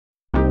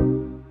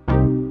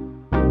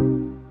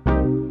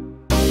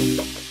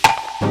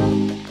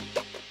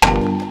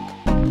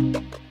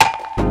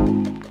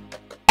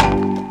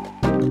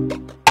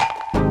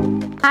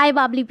Hi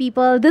bubbly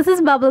people, this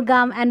is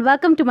Bubblegum and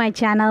welcome to my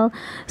channel.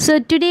 So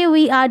today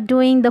we are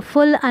doing the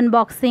full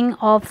unboxing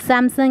of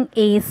Samsung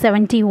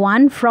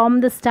A71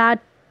 from the start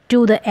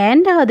to the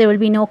end. There will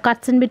be no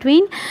cuts in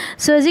between.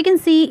 So as you can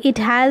see, it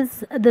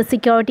has the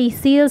security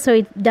seal, so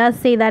it does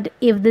say that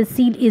if the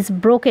seal is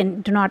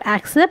broken, do not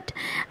accept,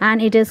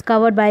 and it is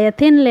covered by a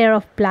thin layer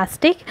of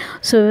plastic.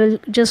 So we'll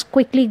just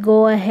quickly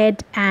go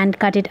ahead and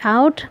cut it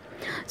out.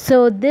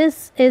 So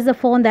this is a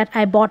phone that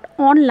I bought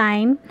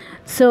online,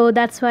 so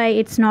that's why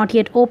it's not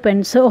yet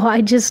open. So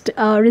I just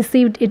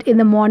received it in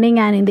the morning,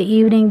 and in the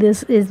evening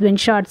this is been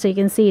shot, so you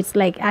can see it's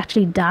like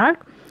actually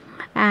dark.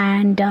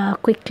 And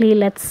quickly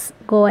let's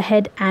go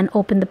ahead and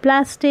open the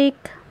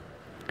plastic.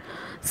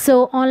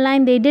 So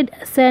online they did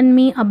send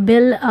me a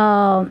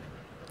bill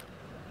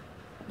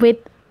with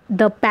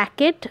the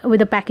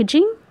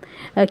packaging.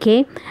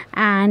 Okay,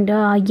 and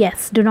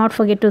yes, do not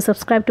forget to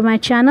subscribe to my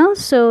channel.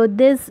 So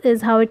this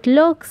is how it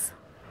looks.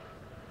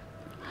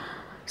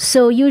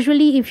 So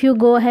usually if you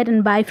go ahead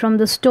and buy from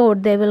the store,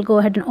 they will go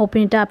ahead and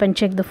open it up and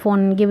check the phone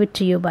and give it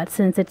to you, but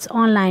since it's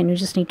online, you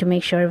just need to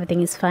make sure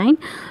everything is fine.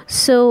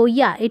 So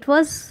yeah, it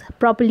was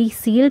properly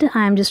sealed.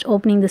 I am just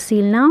opening the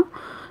seal now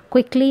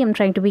quickly. I'm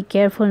trying to be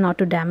careful not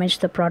to damage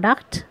the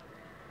product.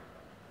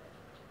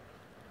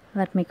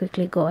 Let me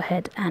quickly go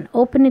ahead and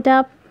open it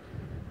up.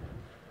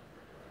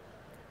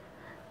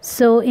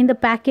 So in the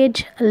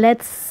package,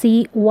 let's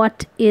see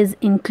what is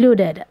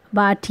included.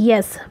 But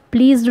yes,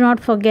 please do not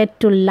forget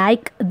to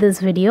like this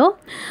video.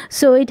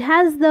 So it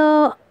has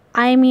the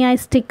IMEI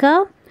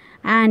sticker,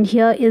 and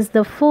here is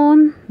the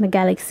phone, the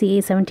Galaxy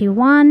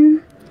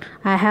A71.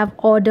 I have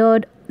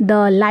ordered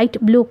the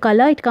light blue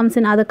color. It comes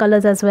in other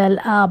colors as well,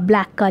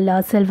 black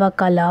color, silver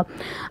color,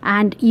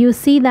 and you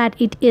see that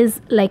it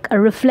is like a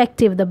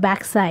reflective, the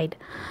back side.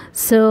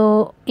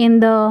 So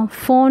in the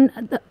phone,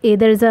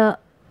 there is a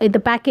in the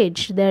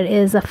package there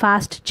is a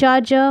fast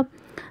charger,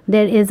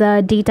 there is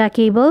a data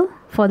cable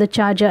for the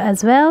charger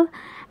as well,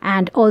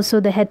 and also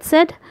the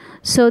headset.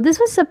 So this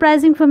was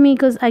surprising for me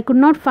because I could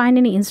not find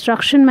any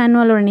instruction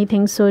manual or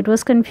anything, so it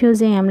was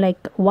confusing. I'm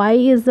like, why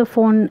is the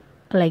phone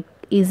like,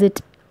 is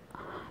it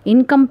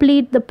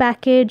incomplete, the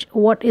package?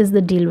 What is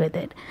the deal with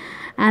it?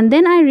 And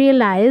then I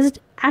realized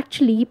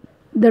actually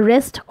the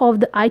rest of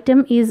the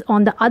item is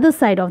on the other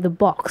side of the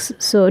box,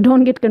 so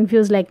don't get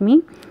confused like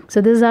me. So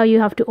this is how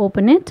you have to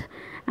open it,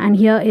 and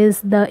here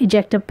is the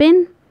ejector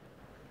pin,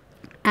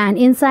 and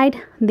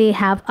inside they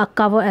have a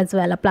cover as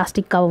well, a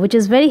plastic cover, which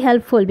is very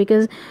helpful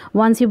because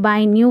once you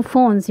buy new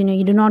phones,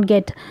 you do not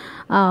get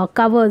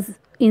covers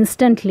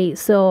instantly.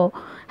 So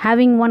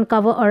having one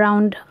cover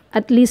around,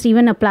 at least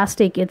even a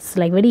plastic, it's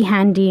like very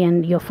handy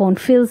and your phone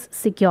feels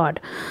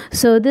secured.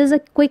 So this is a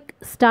quick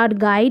start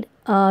guide.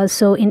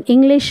 So in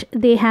English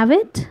they have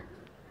it.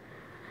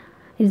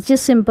 It's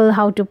just simple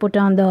how to put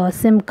on the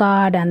SIM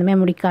card and the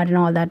memory card and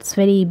all that. It's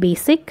very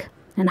basic,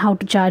 and how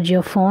to charge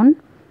your phone.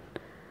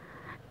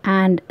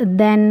 And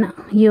then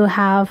you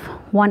have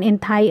one in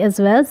Thai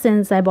as well,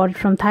 since I bought it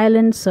from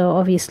Thailand, so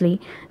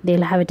obviously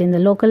they'll have it in the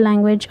local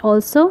language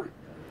also.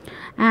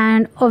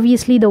 And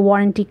obviously the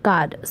warranty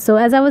card. So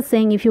as I was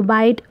saying, if you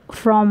buy it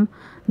from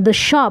the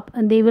shop,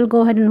 and they will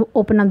go ahead and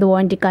open up the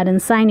warranty card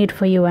and sign it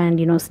for you,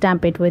 and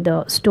stamp it with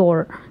a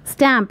store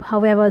stamp.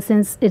 However,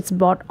 since it's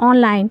bought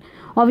online,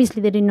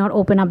 obviously they did not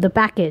open up the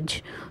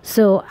package,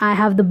 so I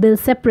have the bill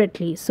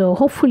separately, so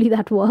hopefully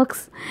that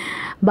works.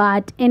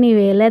 But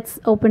anyway, let's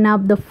open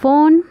up the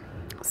phone.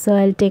 So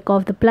I'll take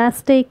off the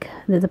plastic.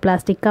 There's a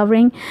plastic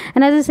covering,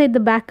 and as I said, the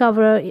back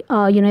cover,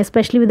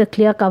 especially with the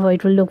clear cover,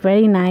 it will look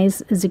very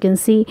nice. As you can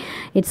see,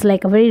 it's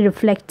like a very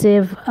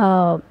reflective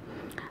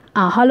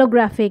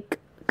holographic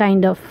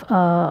kind of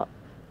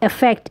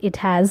effect it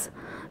has.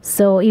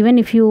 So even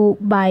if you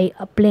buy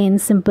a plain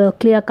simple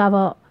clear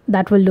cover,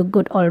 that will look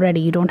good already.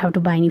 You don't have to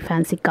buy any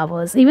fancy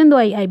covers, even though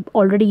I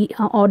already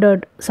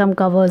ordered some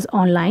covers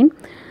online.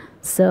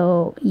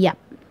 So yeah,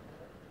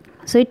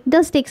 so it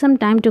does take some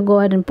time to go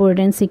ahead and put it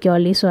in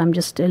securely, so I'm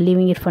just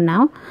leaving it for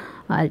now.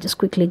 I'll just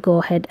quickly go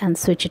ahead and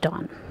switch it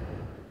on.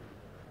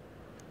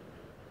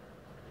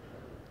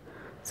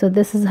 So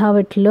this is how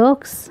it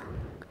looks.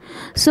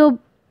 So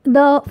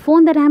the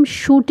phone that I'm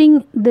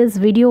shooting this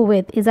video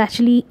with is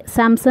actually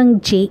Samsung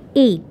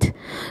J8.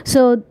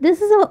 So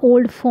this is an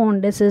old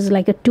phone. This is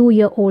like a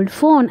 2-year-old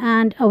phone,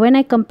 and when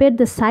I compared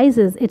the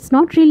sizes, it's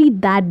not really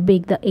that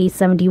big, the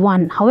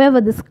A71. However,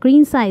 the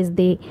screen size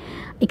they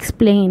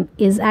explain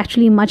is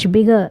actually much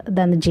bigger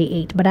than the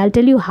J8, but I'll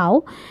tell you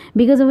how.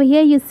 Because over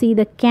here you see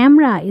the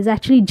camera is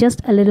actually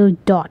just a little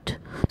dot,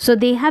 so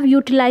they have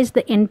utilized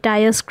the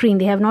entire screen.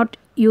 They have not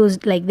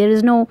used, like, there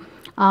is no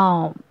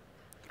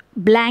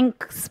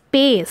blank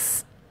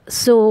space,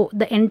 so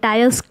the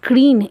entire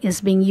screen is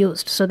being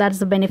used. So that's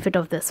the benefit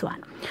of this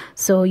one.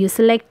 So you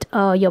select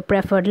your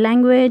preferred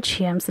language.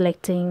 Here I'm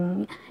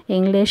selecting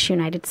English,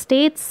 United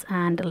States,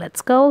 and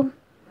let's go.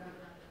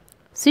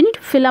 So you need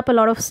to fill up a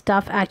lot of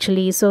stuff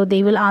actually. So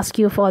they will ask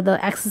you for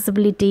the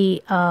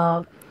accessibility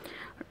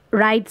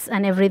rights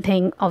and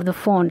everything of the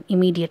phone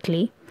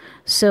immediately.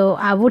 So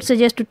I would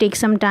suggest to take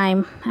some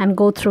time and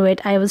go through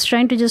it. I was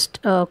trying to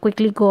just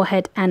quickly go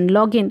ahead and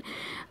log in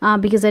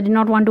because I did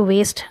not want to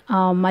waste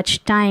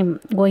much time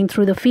going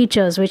through the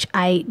features, which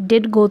I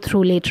did go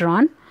through later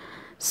on.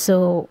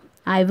 So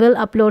I will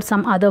upload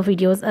some other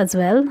videos as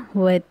well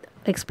with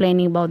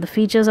explaining about the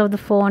features of the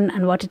phone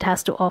and what it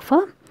has to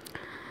offer.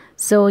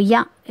 So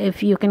yeah,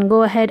 if you can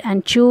go ahead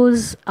and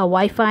choose a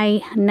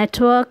Wi-Fi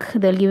network,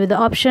 they'll give you the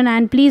option.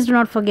 And please do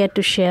not forget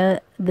to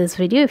share this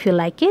video if you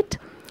like it.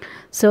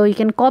 So you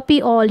can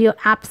copy all your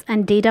apps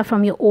and data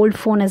from your old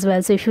phone as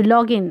well. So if you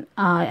log in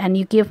and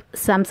you give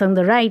Samsung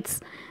the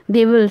rights,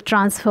 they will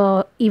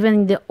transfer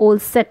even the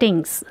old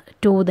settings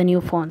to the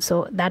new phone.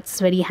 So that's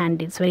very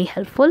handy. It's very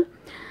helpful.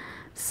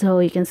 So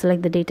you can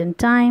select the date and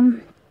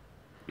time.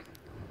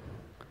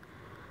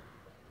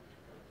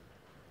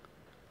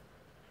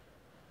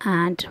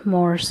 And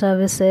more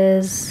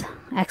services,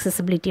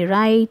 accessibility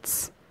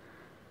rights.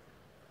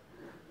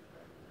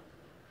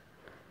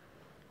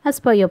 As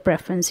per your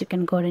preference, you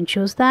can go ahead and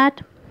choose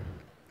that.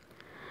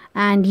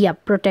 And yeah,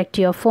 protect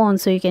your phone.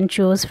 So you can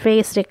choose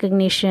face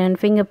recognition,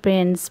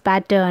 fingerprints,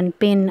 pattern,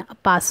 PIN,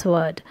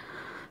 password.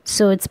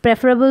 So it's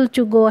preferable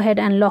to go ahead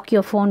and lock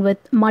your phone with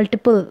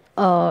multiple,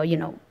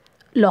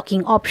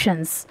 locking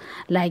options.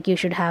 Like you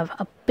should have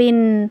a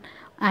PIN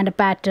and a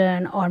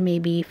pattern, or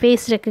maybe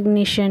face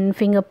recognition,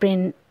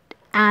 fingerprint,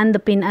 and the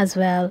PIN as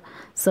well.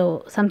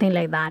 So something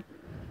like that.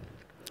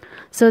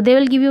 So they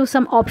will give you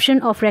some option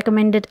of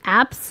recommended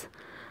apps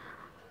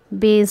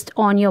based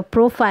on your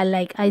profile.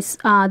 Like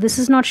this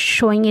is not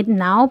showing it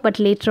now, but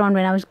later on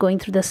when I was going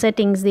through the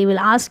settings, they will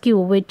ask you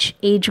which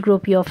age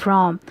group you're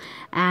from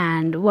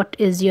and what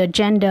is your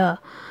gender.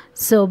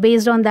 So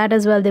based on that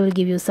as well, they will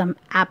give you some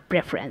app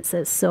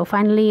preferences. So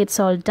finally it's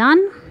all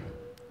done.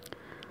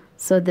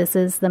 So this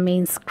is the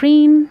main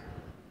screen,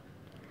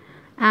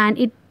 and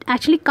it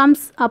actually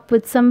comes up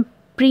with some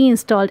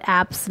pre-installed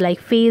apps like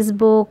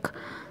Facebook,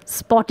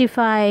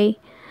 Spotify,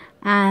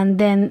 and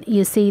then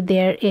you see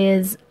there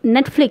is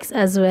Netflix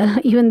as well,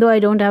 even though I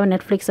don't have a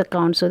Netflix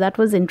account. So that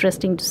was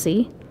interesting to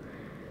see.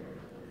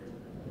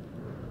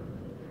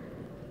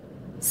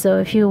 So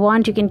if you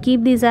want, you can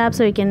keep these apps,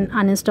 or you can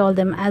uninstall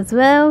them as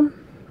well.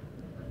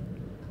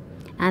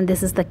 And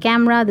this is the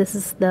camera. This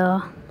is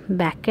the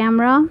back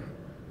camera.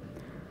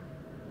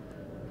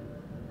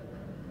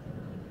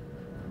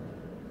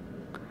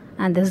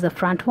 And this is the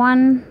front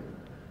one.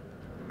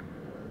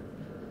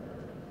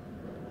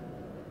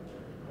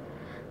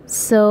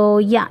 So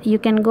yeah, you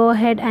can go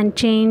ahead and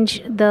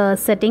change the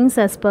settings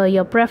as per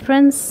your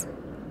preference.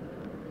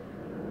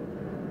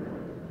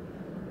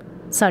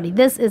 Sorry,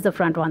 this is the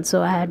front one.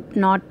 So I had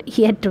not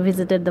yet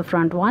visited the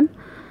front one.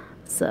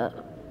 So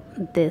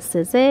this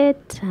is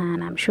it,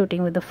 and I'm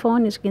shooting with the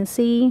phone, as you can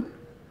see.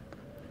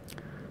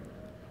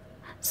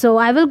 So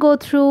I will go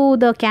through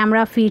the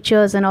camera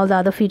features and all the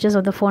other features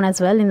of the phone as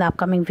well in the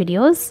upcoming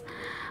videos.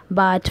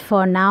 But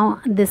for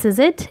now, this is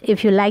it.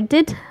 If you liked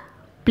it,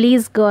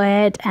 please go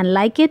ahead and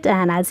like it,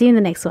 and I'll see you in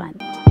the next one.